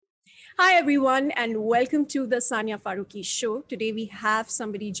Hi, everyone, and welcome to the Sanya Faruqi Show. Today, we have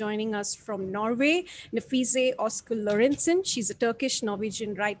somebody joining us from Norway, Nefise Özkal Lorentzen. She's a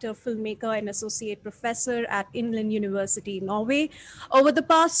Turkish-Norwegian writer, filmmaker, and associate professor at Inland University, Norway. Over the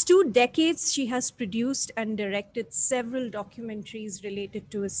past 2 decades, she has produced and directed several documentaries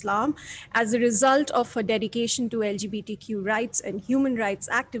related to Islam. As a result of her dedication to LGBTQ rights and human rights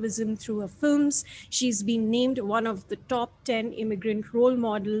activism through her films, she's been named one of the top 10 immigrant role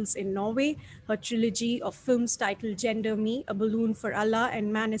models in Norway. Her trilogy of films titled Gender Me, A Balloon for Allah,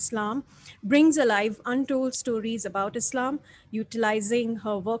 and Man Islam brings alive untold stories about Islam. Utilizing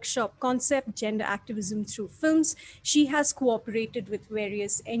her workshop concept, gender activism through films, she has cooperated with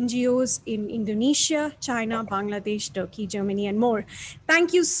various NGOs in Indonesia, China, Bangladesh, Turkey, Germany, and more.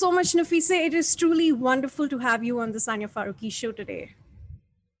 Thank you so much, Nafisa. It is truly wonderful to have you on the Sanya Faruqi Show today.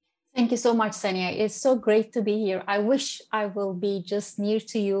 Thank you so much, Sanya. It's so great to be here. I wish I will be just near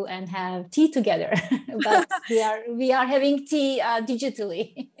to you and have tea together, but we are having tea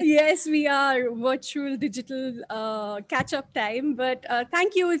digitally. Yes, we are virtual digital catch-up time, but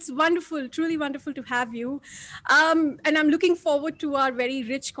thank you. It's wonderful, truly wonderful to have you. And I'm looking forward to our very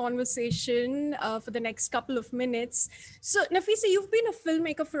rich conversation for the next couple of minutes. So, Nafisa, you've been a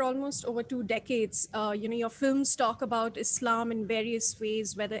filmmaker for almost over 2 decades. Your films talk about Islam in various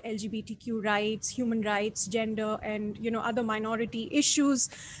ways, whether LGBTQ rights, human rights, gender, and other minority issues.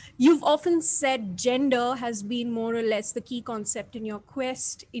 You've often said gender has been more or less the key concept in your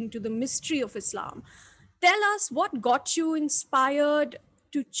quest into the mystery of Islam. Tell us what got you inspired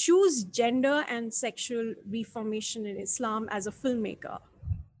to choose gender and sexual reformation in Islam as a filmmaker.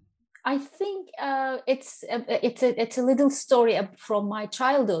 I think it's a little story from my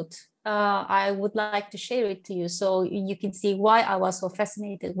childhood. I would like to share it to you so you can see why I was so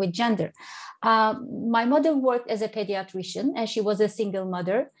fascinated with gender. My mother worked as a pediatrician and she was a single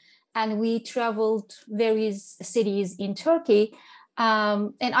mother. And we traveled various cities in Turkey.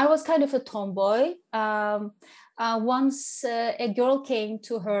 And I was kind of a tomboy. Once a girl came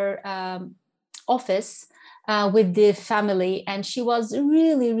to her office with the family, and she was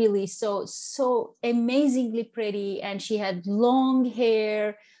really, really so amazingly pretty. And she had long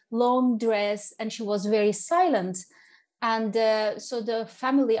hair, long dress, and she was very silent. And so the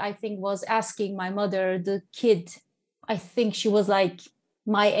family, I think, was asking my mother, the kid, I think she was like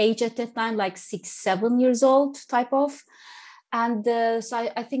my age at that time, like 6, 7 years old type of. And so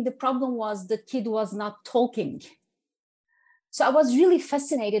I think the problem was the kid was not talking. So I was really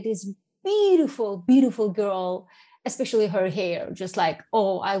fascinated, this beautiful, beautiful girl, especially her hair, just like,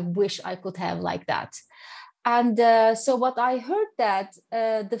 oh, I wish I could have like that. And so what I heard that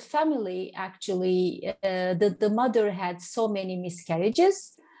the family actually, the mother had so many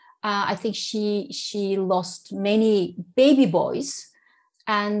miscarriages. I think she lost many baby boys.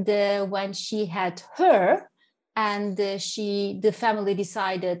 And when she had her, and the family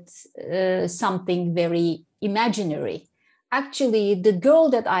decided something very imaginary. Actually, the girl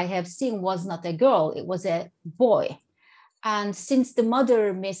that I have seen was not a girl, it was a boy. And since the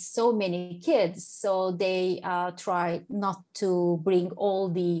mother missed so many kids, so they tried not to bring all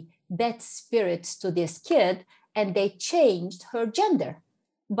the bad spirits to this kid, and they changed her gender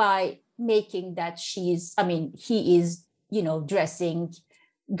by making that he is, dressing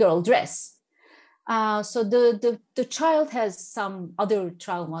girl dress. So the child has some other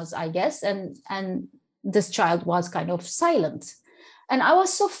traumas, I guess, and this child was kind of silent. And I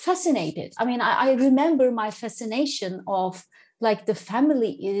was so fascinated. I mean, I remember my fascination of like the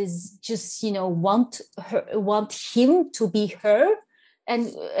family is just, want him to be her,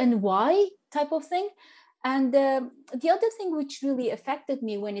 and why type of thing. And the other thing which really affected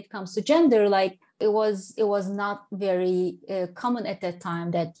me when it comes to gender, like it was not very common at that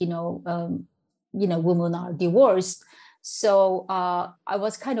time that women are divorced. So I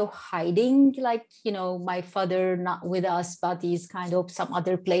was kind of hiding, like, my father not with us, but he's kind of some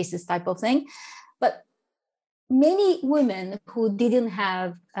other places type of thing. But many women who didn't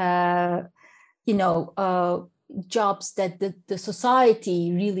have, jobs that the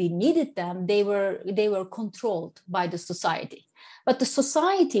society really needed them, they were controlled by the society. But the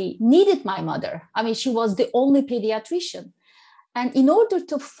society needed my mother. I mean, she was the only pediatrician. And in order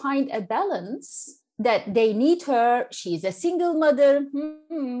to find a balance that they need her, she's a single mother,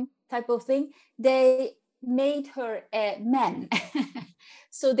 type of thing, they made her a man.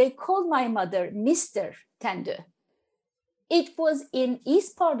 So they called my mother Mr. Tendü. It was in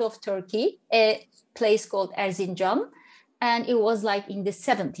east part of Turkey, a place called Erzincan, and it was like in the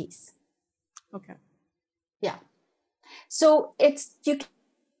 70s. Okay. Yeah. So you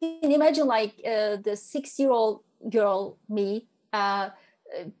can imagine like the 6-year-old girl, me,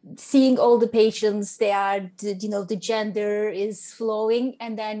 seeing all the patients, they are, the gender is flowing,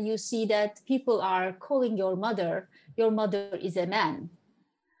 and then you see that people are calling your mother is a man.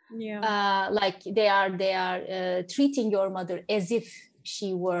 Yeah. Like they are treating your mother as if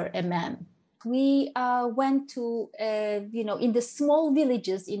she were a man. We went to, in the small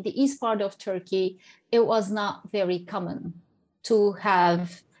villages in the east part of Turkey, it was not very common to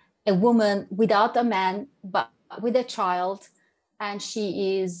have a woman without a man, but with a child, and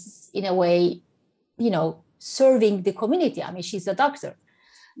she is in a way, serving the community. I mean, she's a doctor.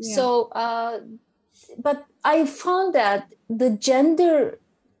 Yeah. So, but I found that the gender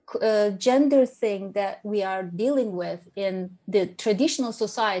thing that we are dealing with in the traditional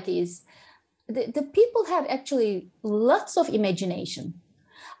societies, the people have actually lots of imagination.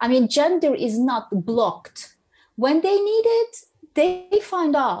 I mean, gender is not blocked. When they need it, they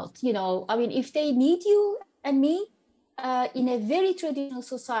find out, I mean, if they need you and me, in a very traditional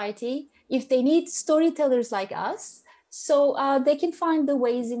society, if they need storytellers like us, so they can find the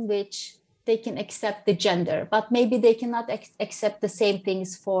ways in which they can accept the gender, but maybe they cannot accept the same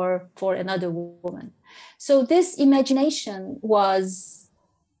things for another woman. So this imagination was,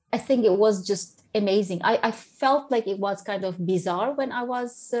 I think it was just amazing. I felt like it was kind of bizarre when I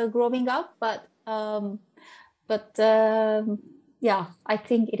was growing up, but yeah, I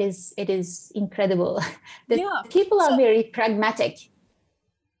think it is incredible. The Yeah. people are So very pragmatic.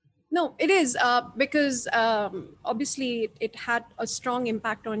 no, it is because obviously it had a strong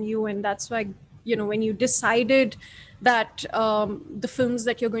impact on you, and that's why, when you decided that the films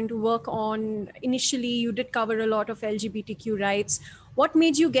that you're going to work on, initially you did cover a lot of LGBTQ rights. What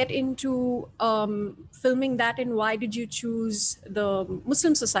made you get into filming that, and why did you choose the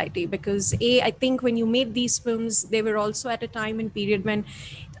Muslim society? Because I think when you made these films, they were also at a time and period when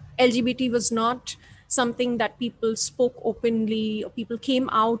LGBT was not something that people spoke openly, or people came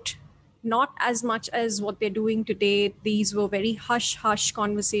out, not as much as what they're doing today. These were very hush hush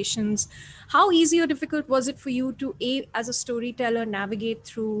conversations. How easy or difficult was it for you to, as a storyteller, navigate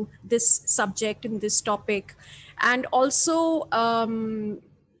through this subject and this topic? And also,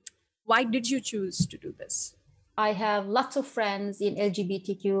 why did you choose to do this? I have lots of friends in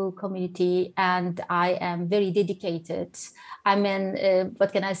LGBTQ community, and I am very dedicated. I'm an,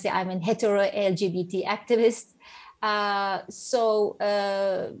 what can I say? I'm an hetero LGBT activist. So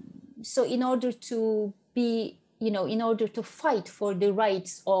in order to be, in order to fight for the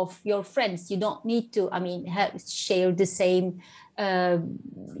rights of your friends, you don't need to, I mean, share the same uh,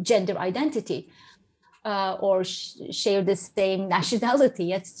 gender identity. Or share the same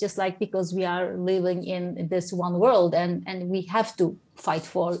nationality. It's just like, because we are living in this one world, and we have to fight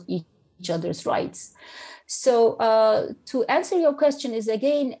for each other's rights. So to answer your question is,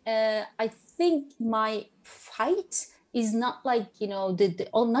 again, I think my fight is not like,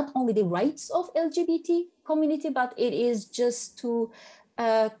 not only the rights of LGBT community, but it is just to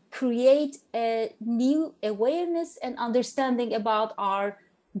create a new awareness and understanding about our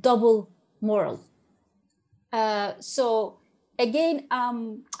double moral. So again,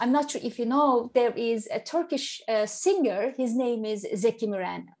 I'm not sure if you know, there is a Turkish singer. His name is Zeki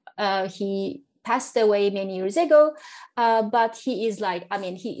Müren. He passed away many years ago, but he is like, I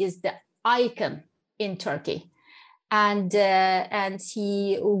mean, he is the icon in Turkey. And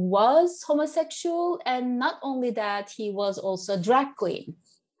he was homosexual, and not only that, he was also a drag queen.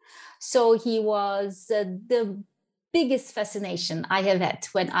 So he was the biggest fascination I have had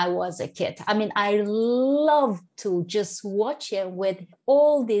when I was a kid. I mean, I love to just watch him with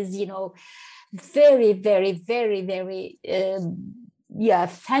all these, very, very, very, very,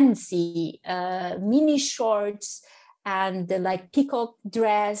 fancy mini shorts, and like peacock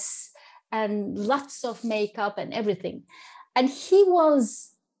dress, and lots of makeup and everything. And he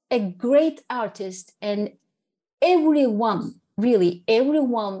was a great artist, and everyone, really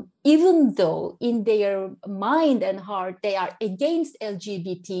everyone, even though in their mind and heart they are against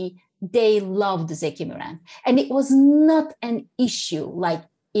LGBT, they loved Zeki Müren. And it was not an issue like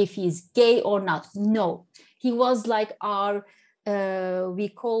if he's gay or not. No, he was like our, we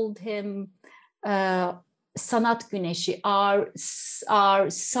called him sanat güneşi, our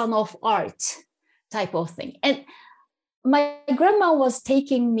son of art type of thing. And my grandma was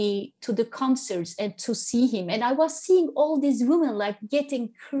taking me to the concerts and to see him, and I was seeing all these women like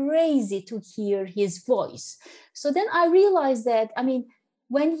getting crazy to hear his voice. So then I realized that, I mean,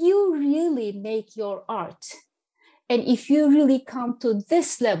 when you really make your art, and if you really come to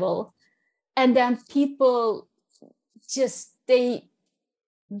this level, and then people just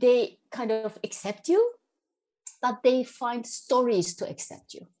they kind of accept you, but they find stories to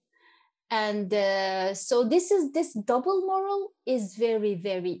accept you. And so this double moral is very,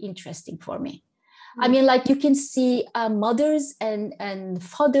 very interesting for me. I mean, like you can see mothers and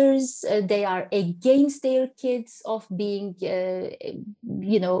fathers, they are against their kids of being,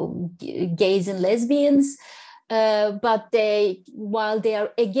 gays and lesbians. But while they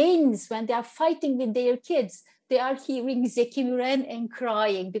are against, when they are fighting with their kids, they are hearing Zeki Müren and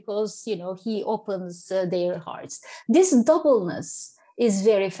crying because, he opens their hearts. This doubleness is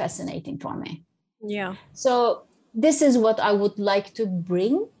very fascinating for me. Yeah. So this is what I would like to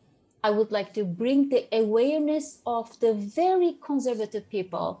bring. I would like to bring the awareness of the very conservative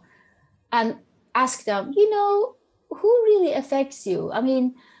people and ask them, who really affects you? I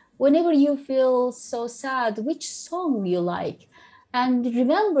mean, whenever you feel so sad, which song you like? And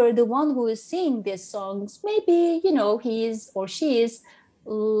remember, the one who is singing these songs, maybe, he is or she is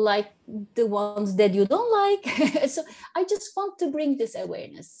like the ones that you don't like. So I just want to bring this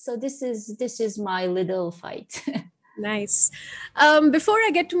awareness. So this is my little fight. Nice. Before I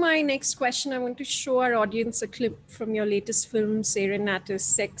get to my next question, I want to show our audience a clip from your latest film, Serenatus,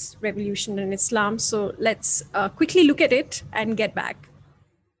 Sex, Revolution and Islam. So let's quickly look at it and get back.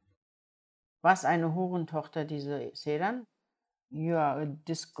 Was eine Hurentochter, diese Sedan. You are a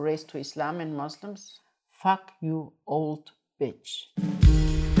disgrace to Islam and Muslims. Fuck you, old bitch.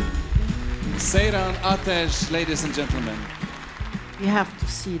 Seyran Ateş, ladies and gentlemen. You have to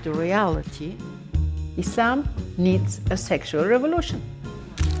see the reality. Islam needs a sexual revolution.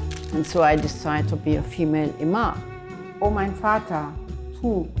 And so I decided to be a female imam. Oh, mein Vater,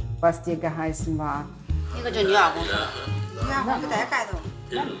 tu, was dir geheißen war.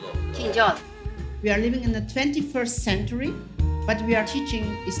 We are living in the 21st century, but we are teaching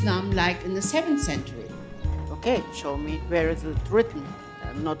Islam like in the 7th century. Okay, show me where is it written.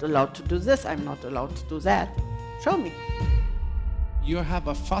 I'm not allowed to do this, I'm not allowed to do that. Show me. You have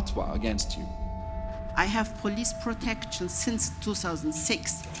a fatwa against you. I have police protection since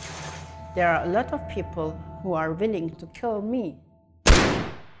 2006. There are a lot of people who are willing to kill me.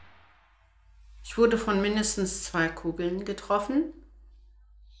 Ich wurde von mindestens 2 Kugeln getroffen.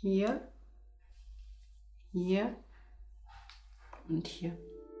 Hier, hier und hier.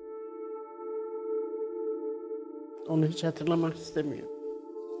 Onu hiç hatırlamak istemiyor.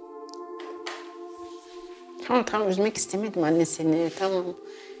 Tamam üzmek istemedim anne seni. Tamam.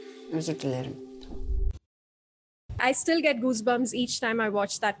 Özür dilerim. I still get goosebumps each time I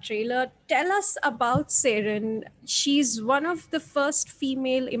watch that trailer. Tell us about Seren. She's one of the first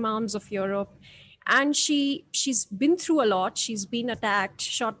female imams of Europe, and she's been through a lot. She's been attacked,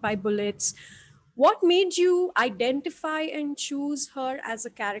 shot by bullets. What made you identify and choose her as a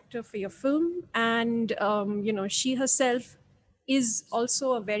character for your film? And she herself is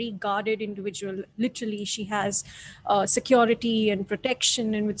also a very guarded individual. Literally, she has security and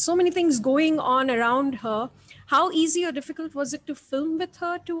protection, and with so many things going on around her. How easy or difficult was it to film with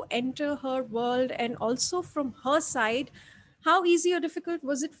her, to enter her world? And also from her side, how easy or difficult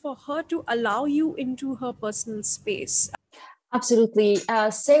was it for her to allow you into her personal space? Absolutely.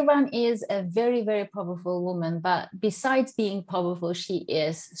 Seyran is a very, very powerful woman, but besides being powerful, she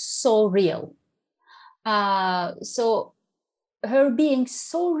is so real. So her being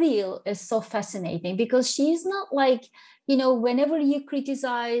so real is so fascinating because she's not like, whenever you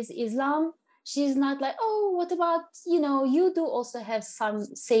criticize Islam, she's not like, oh, what about, you do also have some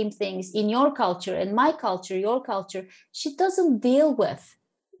same things in your culture and my culture, your culture. She doesn't deal with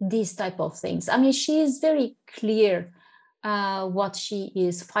these type of things. I mean, she is very clear what she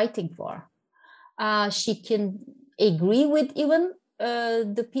is fighting for. She can agree with even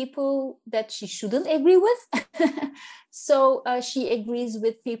the people that she shouldn't agree with. So she agrees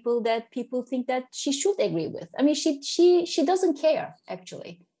with people that people think that she should agree with. I mean, she doesn't care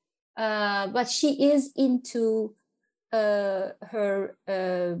actually. But she is into her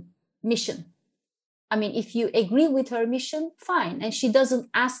mission. I mean, if you agree with her mission, fine. And she doesn't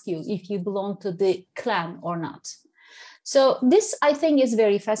ask you if you belong to the clan or not. So this, I think, is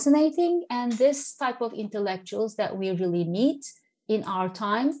very fascinating. And this type of intellectuals that we really need in our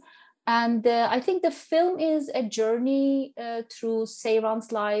time. And I think the film is a journey through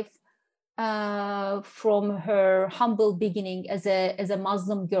Seyran's life, from her humble beginning as a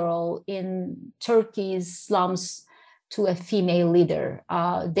Muslim girl in Turkey's slums to a female leader,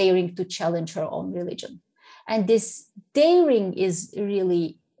 daring to challenge her own religion. And this daring is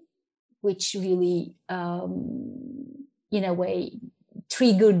really, which really, in a way,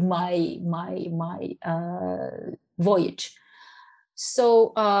 triggered my voyage.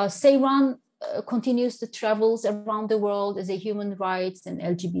 So Seyran continues the travels around the world as a human rights and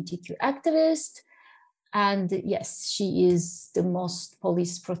LGBTQ activist. And yes, she is the most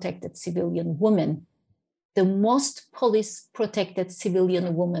police protected civilian woman, the most police protected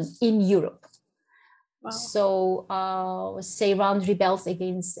civilian woman in Europe. Wow. So Seyran rebels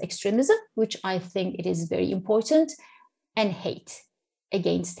against extremism, which I think it is very important, and hate,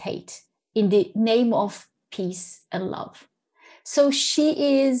 against hate, in the name of peace and love. So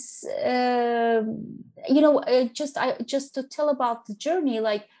she is, just to tell about the journey,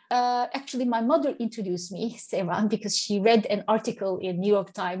 like actually my mother introduced me, Seyran, because she read an article in New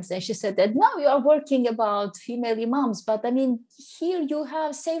York Times and she said that now you are working about female imams, but I mean, here you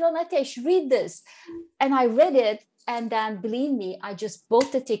have Seyran Ateş, read this. And I read it, and then believe me, I just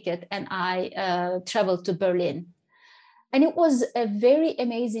bought the ticket and I traveled to Berlin. And it was a very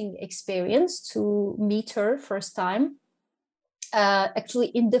amazing experience to meet her first time. Actually,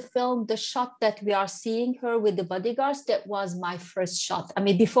 in the film, the shot that we are seeing her with the bodyguards, that was my first shot. I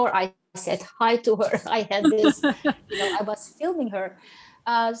mean, before I said hi to her, I had this, I was filming her.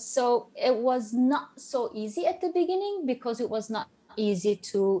 So it was not so easy at the beginning because it was not easy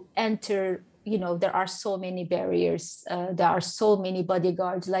to enter. There are so many barriers. There are so many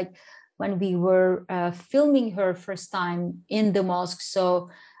bodyguards. Like when we were filming her first time in the mosque, so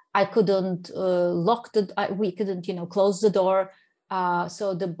I couldn't we couldn't, close the door.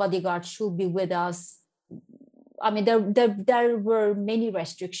 So the bodyguard should be with us. I mean, there were many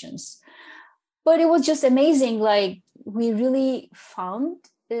restrictions, but it was just amazing. Like we really found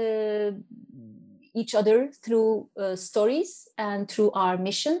each other through stories and through our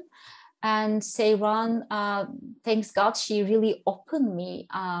mission. And Seyran, thanks God, she really opened me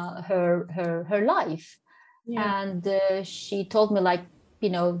her life. Yeah. And she told me, like,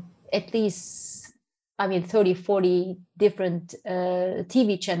 at least, 30, 40 different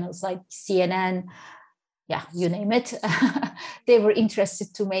TV channels like CNN, yeah, you name it. They were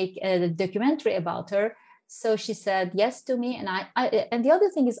interested to make a documentary about her. So she said yes to me. And the other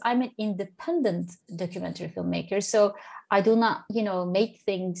thing is I'm an independent documentary filmmaker. So I do not, make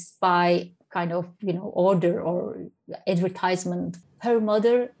things by kind of, order or advertisement. Her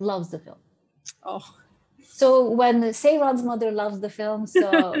mother loves the film. Oh. So when Seyran's mother loves the film,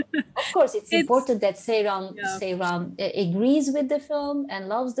 so of course it's important that Seyran agrees with the film and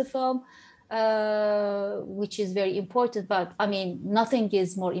loves the film, which is very important. But I mean, nothing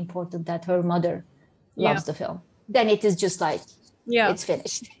is more important that her mother loves the film. Then it is just like, it's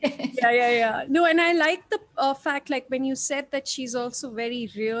finished. No, and I like the fact, like when you said that she's also very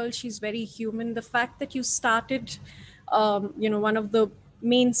real, she's very human. The fact that you started, one of the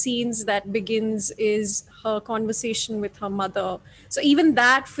main scenes that begins is her conversation with her mother. So even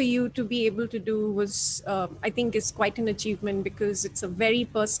that for you to be able to do was, I think, is quite an achievement, because it's a very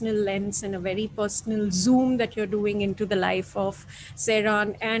personal lens and a very personal zoom that you're doing into the life of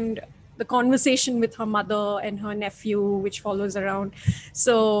Seyran and the conversation with her mother and her nephew, which follows around.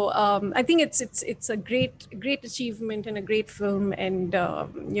 So I think it's a great achievement and a great film. And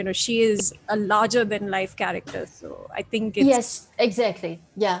she is a larger than life character. So I think it's... Yes, exactly.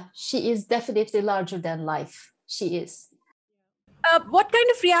 Yeah, she is definitely larger than life. She is. What kind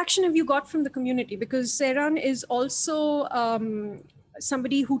of reaction have you got from the community? Because Seyran is also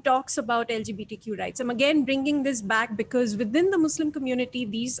somebody who talks about LGBTQ rights. I'm again bringing this back because within the Muslim community,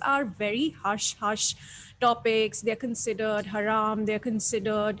 these are very hush topics. They're considered haram, they're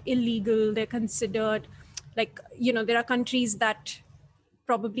considered illegal, they're considered like, there are countries that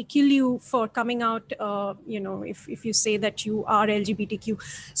probably kill you for coming out, if you say that you are LGBTQ.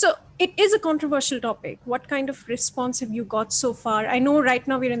 So it is a controversial topic. What kind of response have you got so far? I know right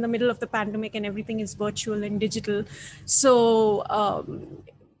now we're in the middle of the pandemic and everything is virtual and digital. So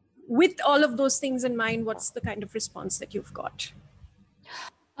with all of those things in mind, what's the kind of response that you've got?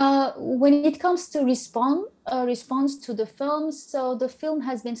 When it comes to response to the film, so the film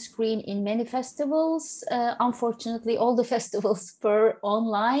has been screened in many festivals. Unfortunately, all the festivals were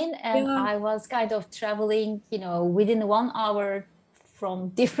online, and I was kind of traveling, within 1 hour from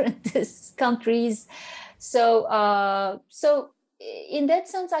different countries. So in that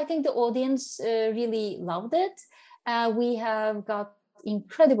sense, I think the audience really loved it. We have got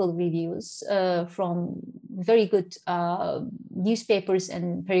incredible reviews from very good newspapers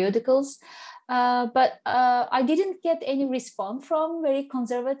and periodicals, but I didn't get any response from very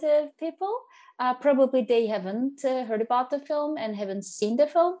conservative people. Probably they haven't heard about the film and haven't seen the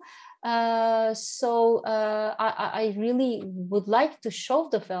film. So I really would like to show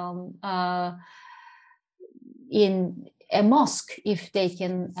the film in a mosque if they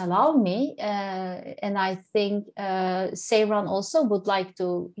can allow me, and I think Seyran also would like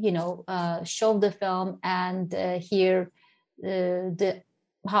to show the film and hear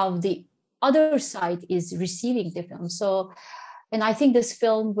how the other side is receiving the film. So, and I think this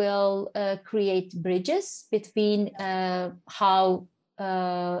film will create bridges between how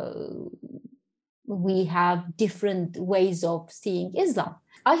we have different ways of seeing Islam.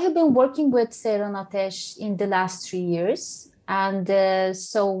 I have been working with Seyran Ateş in the last 3 years. And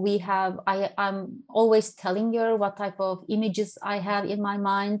so I'm always telling her what type of images I have in my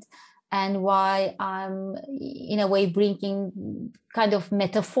mind and why I'm in a way bringing kind of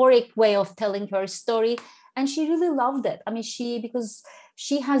metaphoric way of telling her story. And she really loved it. I mean, because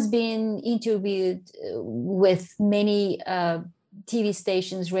she has been interviewed with many TV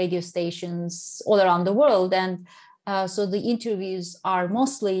stations, radio stations all around the world. And so the interviews are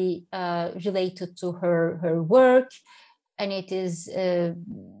mostly related to her work, and it is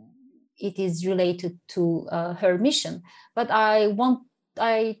related to her mission. But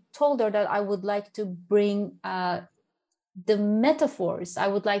I told her that I would like to bring the metaphors. I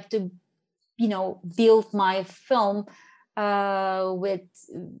would like to, build my film with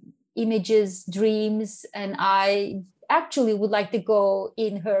images, dreams, and I actually would like to go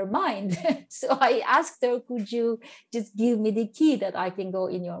in her mind. So I asked her, could you just give me the key that I can go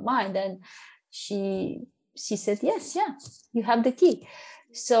in your mind? And she said, yes, yeah, you have the key.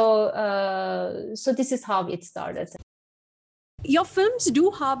 So this is how it started. Your films do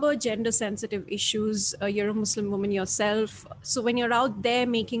harbor gender sensitive issues. You're a Muslim woman yourself. So when you're out there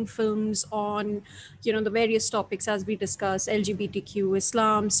making films on, the various topics as we discuss, LGBTQ,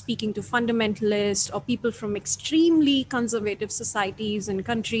 Islam, speaking to fundamentalists or people from extremely conservative societies and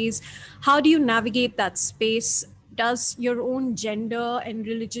countries, how do you navigate that space? Does your own gender and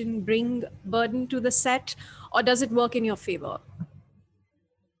religion bring burden to the set, or does it work in your favor?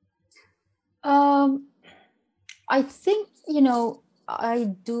 I think,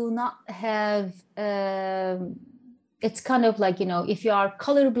 I do not have, it's kind of like, if you are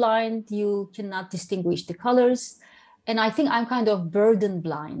colorblind, you cannot distinguish the colors. And I think I'm kind of burden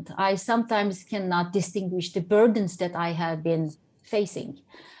blind. I sometimes cannot distinguish the burdens that I have been facing.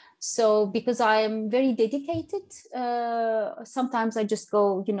 So because I am very dedicated, sometimes I just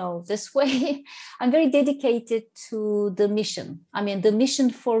go, this way. I'm very dedicated to the mission. I mean, the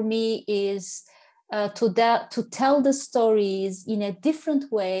mission for me is to tell the stories in a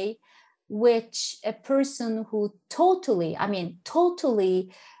different way, which a person who totally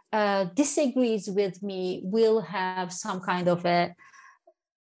disagrees with me will have some kind of a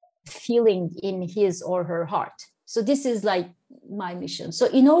feeling in his or her heart. So this is like my mission. So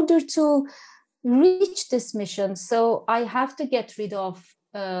in order to reach this mission, so I have to get rid of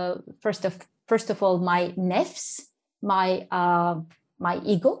first of all my nefs, my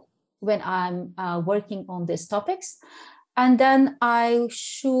ego, when I'm working on these topics. And then I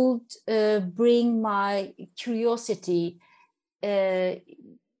should bring my curiosity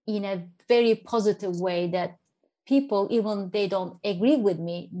in a very positive way that people, even they don't agree with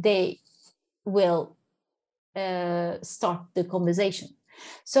me, they will start the conversation.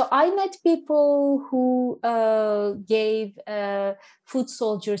 So I met people who gave foot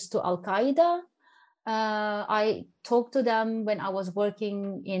soldiers to Al-Qaeda. I talked to them when I was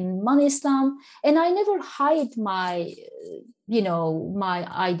working in Man Islam, and I never hide my, my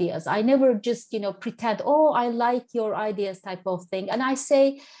ideas. I never just, pretend, oh, I like your ideas type of thing. And I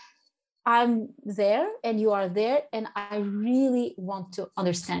say, I'm there and you are there, and I really want to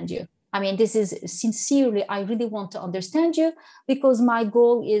understand you. I mean, this is sincerely, I really want to understand you, because my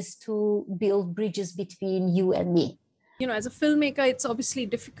goal is to build bridges between you and me. As a filmmaker, it's obviously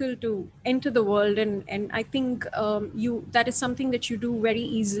difficult to enter the world. And I think that is something that you do very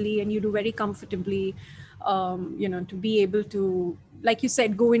easily and you do very comfortably, to be able to, like you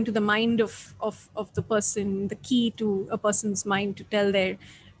said, go into the mind of the person, the key to a person's mind to tell their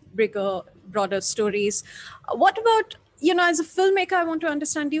bigger, broader stories. What about, as a filmmaker, I want to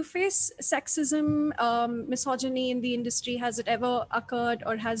understand, do you face sexism, misogyny in the industry? Has it ever occurred,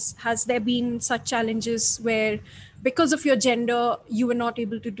 or has there been such challenges where because of your gender, you were not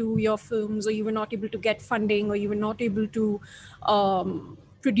able to do your films, or you were not able to get funding, or you were not able to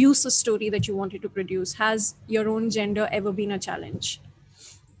produce a story that you wanted to produce? Has your own gender ever been a challenge?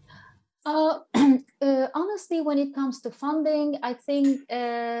 Honestly, when it comes to funding, I think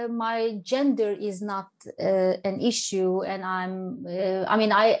my gender is not an issue, and I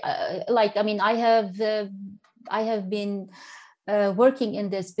have been working in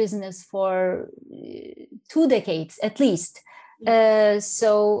this business for 2 decades at least. My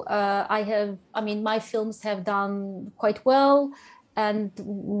films have done quite well, and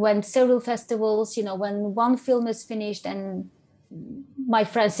when several festivals, when one film is finished and my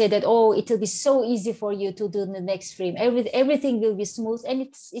friends say that, oh, it will be so easy for you to do the next film. Everything will be smooth. And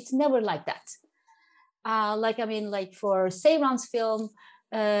it's never like that. Like for Seyran's film,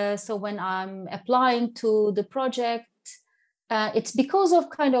 so when I'm applying to the project, it's because of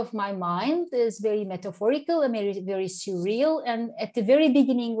kind of my mind is very metaphorical and very, very surreal. And at the very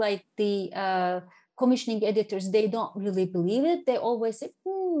beginning, like the commissioning editors, they don't really believe it. They always say,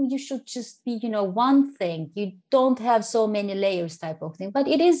 you should just be, one thing. You don't have so many layers type of thing. But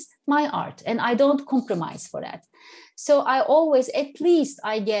it is my art and I don't compromise for that. So I always, at least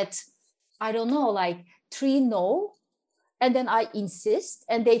I get, I don't know, like 3 no. And then I insist,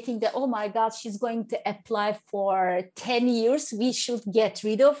 and they think that, oh my God, she's going to apply for 10 years. We should get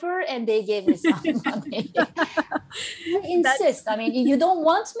rid of her. And they gave me some money. I insist. I mean, you don't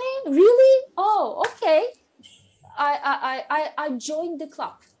want me? Really? Oh, okay. I joined the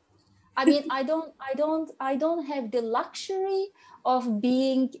club. I mean, I don't have the luxury of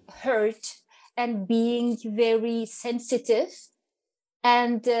being hurt and being very sensitive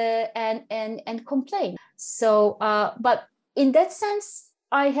and complain. So, but in that sense,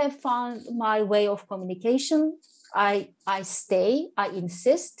 I have found my way of communication. I stay, I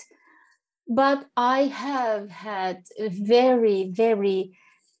insist, but I have had a very, very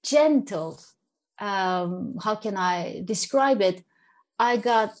gentle, how can I describe it? I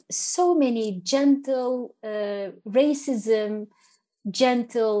got so many gentle racism,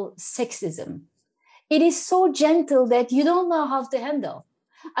 gentle sexism. It is so gentle that you don't know how to handle.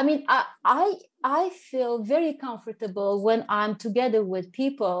 I mean, I feel very comfortable when I'm together with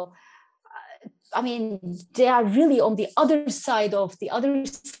people. I mean, they are really on the other side of the other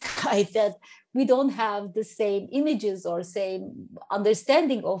side, that we don't have the same images or same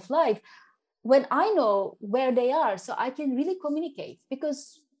understanding of life. When I know where they are, so I can really communicate,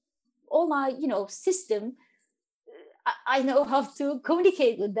 because all my, system, I know how to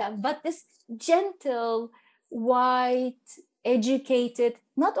communicate with them. But this gentle, white, educated,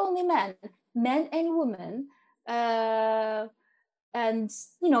 not only men and women, and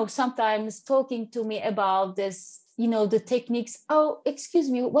sometimes talking to me about this, the techniques. Oh, excuse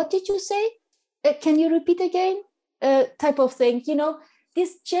me, what did you say? Can you repeat again? Type of thing.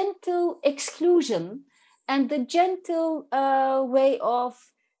 This gentle exclusion and the gentle way of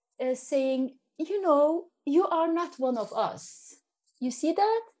saying, you are not one of us. You see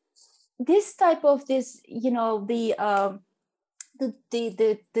that? This type of this, the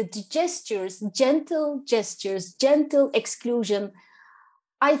gestures, gentle exclusion,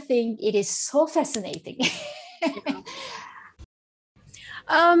 I think it is so fascinating.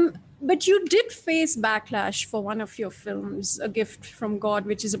 But you did face backlash for one of your films, A Gift from God,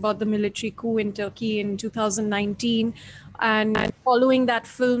 which is about the military coup in Turkey in 2019. And following that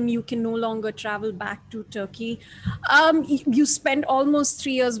film, you can no longer travel back to Turkey. You spent almost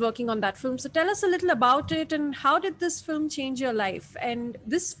 3 years working on that film. So tell us a little about it, and how did this film change your life? And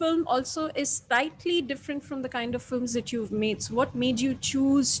this film also is slightly different from the kind of films that you've made. So what made you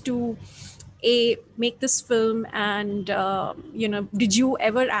choose to make this film? And did you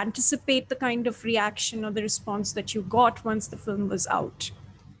ever anticipate the kind of reaction or the response that you got once the film was out?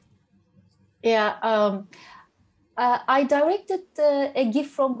 Yeah, I directed A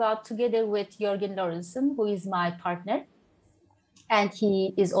Gift from God together with Jürgen Lorentzen, who is my partner, and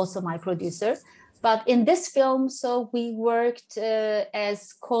he is also my producer. But in this film, so we worked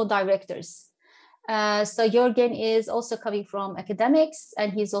as co-directors. So Jürgen is also coming from academics,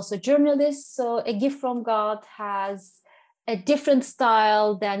 and he's also a journalist. So A Gift from God has a different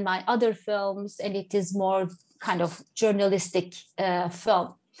style than my other films, and it is more kind of journalistic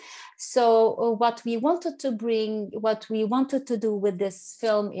film. So what we wanted to do with this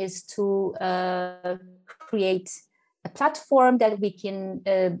film is to create a platform that we can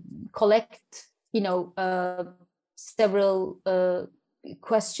collect, several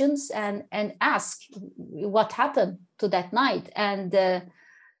questions and ask what happened to that night, and do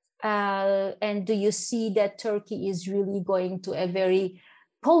you see that Turkey is really going to a very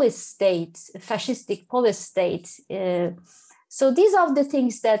police state, fascistic police state? So these are the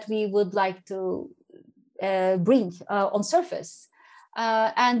things that we would like to bring on surface.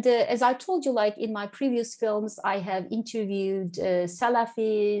 As I told you, like in my previous films, I have interviewed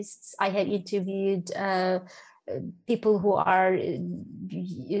Salafists, I have interviewed people who are,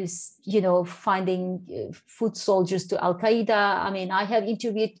 finding foot soldiers to Al Qaeda. I mean, I have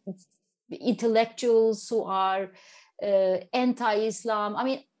interviewed intellectuals who are anti-Islam. I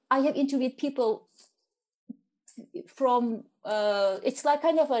mean, I have interviewed people from, it's like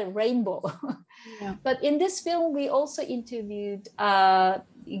kind of a rainbow. Yeah. But in this film, we also interviewed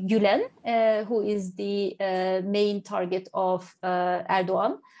Gülen, who is the main target of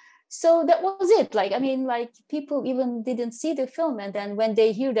Erdogan. So that was it. Like, I mean, like people even didn't see the film. And then when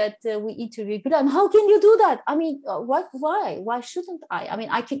they hear that we interview Gülen, how can you do that? I mean, why shouldn't I? I mean,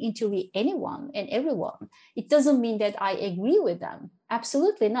 I can interview anyone and everyone. It doesn't mean that I agree with them.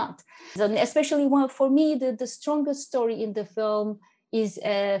 Absolutely not. And especially for me, the strongest story in the film is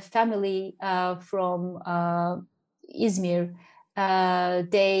a family from Izmir.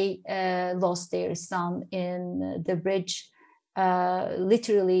 They lost their son in the bridge.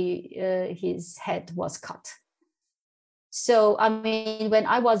 Literally, his head was cut. So, I mean, when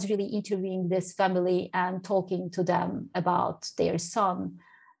I was really interviewing this family and talking to them about their son,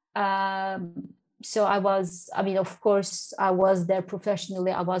 so I mean, of course, I was there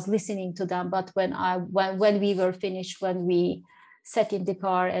professionally. I was listening to them. But when we were finished, when we sat in the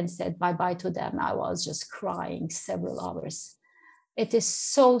car and said bye-bye to them, I was just crying several hours. It is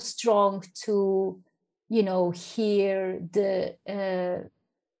so strong to, hear the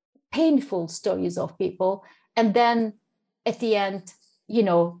painful stories of people. And then at the end,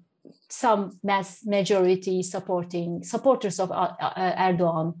 some mass majority supporters of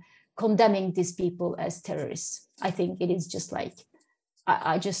Erdogan condemning these people as terrorists. I think it is just like,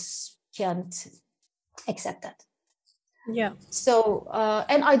 I just can't accept that. Yeah. So,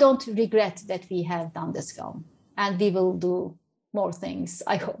 and I don't regret that we have done this film, and we will do more things,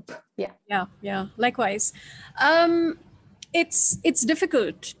 I hope. Yeah, likewise. It's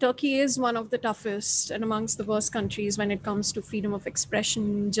difficult. Turkey is one of the toughest and amongst the worst countries when it comes to freedom of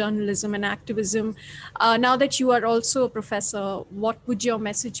expression, journalism, and activism. Now that you are also a professor, what would your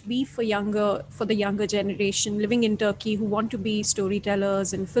message be for the younger generation living in Turkey who want to be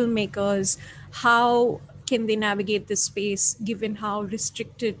storytellers and filmmakers? How can they navigate this space given how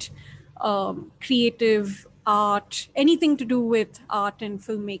restricted creative art, anything to do with art and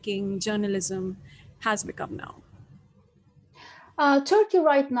filmmaking, journalism has become now? Turkey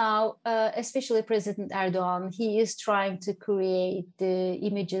right now, especially President Erdogan, he is trying to create the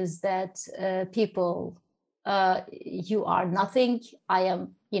images that people, you are nothing. I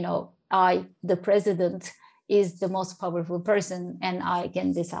am, the president is the most powerful person, and I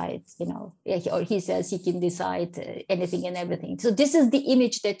can decide, or he says he can decide anything and everything. So this is the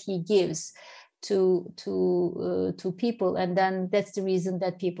image that he gives to people, and then that's the reason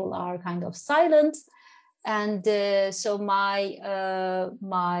that people are kind of silent. And so my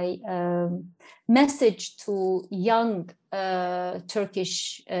message to young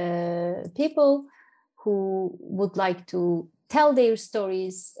Turkish people who would like to tell their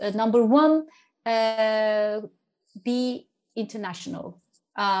stories, number one, be international.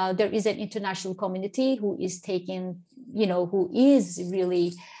 There is an international community who is taking, who is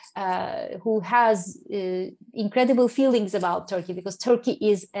really, who has incredible feelings about Turkey, because Turkey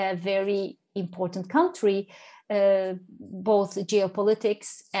is a very important country, both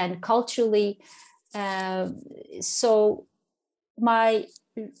geopolitics and culturally. So my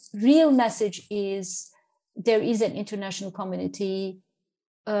real message is there is an international community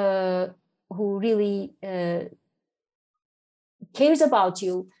who really cares about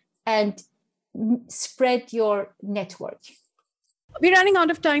you, and spread your network. We're running out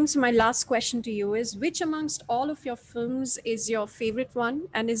of time, so my last question to you is, which amongst all of your films is your favorite one?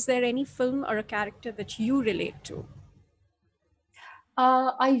 And is there any film or a character that you relate to?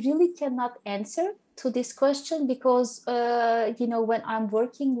 I really cannot answer to this question because, when I'm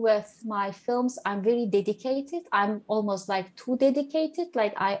working with my films, I'm very dedicated. I'm almost like too dedicated,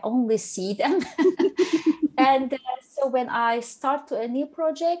 like I only see them. And so when I start a new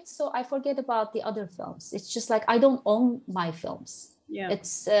project, so I forget about the other films. It's just like I don't own my films. Yeah.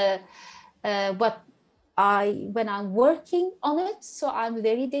 It's but when I'm working on it, so I'm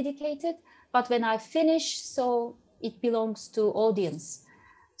very dedicated. But when I finish, so it belongs to audience.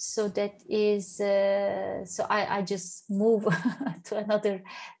 So that is so I just move to another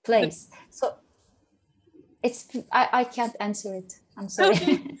place. So it's I can't answer it. I'm sorry.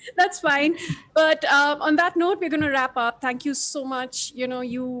 Okay, that's fine. But on that note, we're going to wrap up. Thank you so much.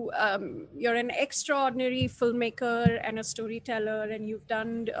 You're an extraordinary filmmaker and a storyteller, and you've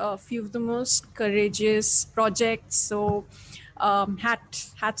done a few of the most courageous projects. So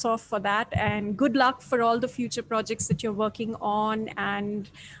hats off for that, and good luck for all the future projects that you're working on. And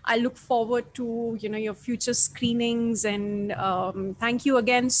I look forward to your future screenings. And thank you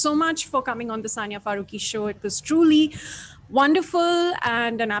again so much for coming on the Sania Farooqui Show. It was truly wonderful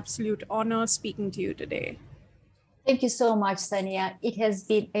and an absolute honor speaking to you today. Thank you so much, Sania. It has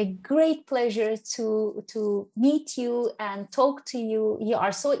been a great pleasure to meet you and talk to you. You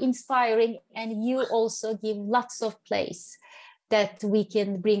are so inspiring, and you also give lots of place that we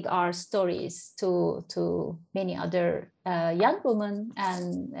can bring our stories to many other young women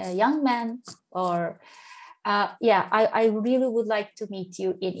and young men. Or I really would like to meet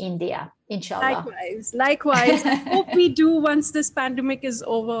you in India, inshallah. Likewise. I hope we do once this pandemic is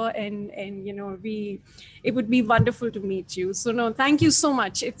over, and it would be wonderful to meet you. So no, thank you so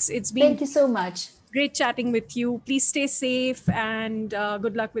much. It's been Thank you so much. great chatting with you. Please stay safe, and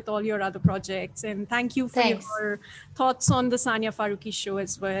good luck with all your other projects. And thank you for Thanks. your thoughts on the Sanya Farooqui show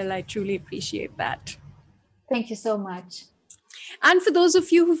as well. I truly appreciate that. Thank you so much. And for those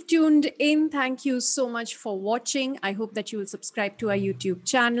of you who've tuned in, thank you so much for watching. I hope that you will subscribe to our YouTube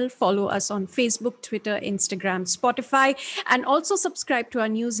channel, follow us on Facebook, Twitter, Instagram, Spotify, and also subscribe to our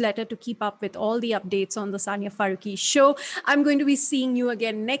newsletter to keep up with all the updates on the Sanya Farooqui show. I'm going to be seeing you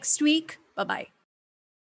again next week. Bye-bye.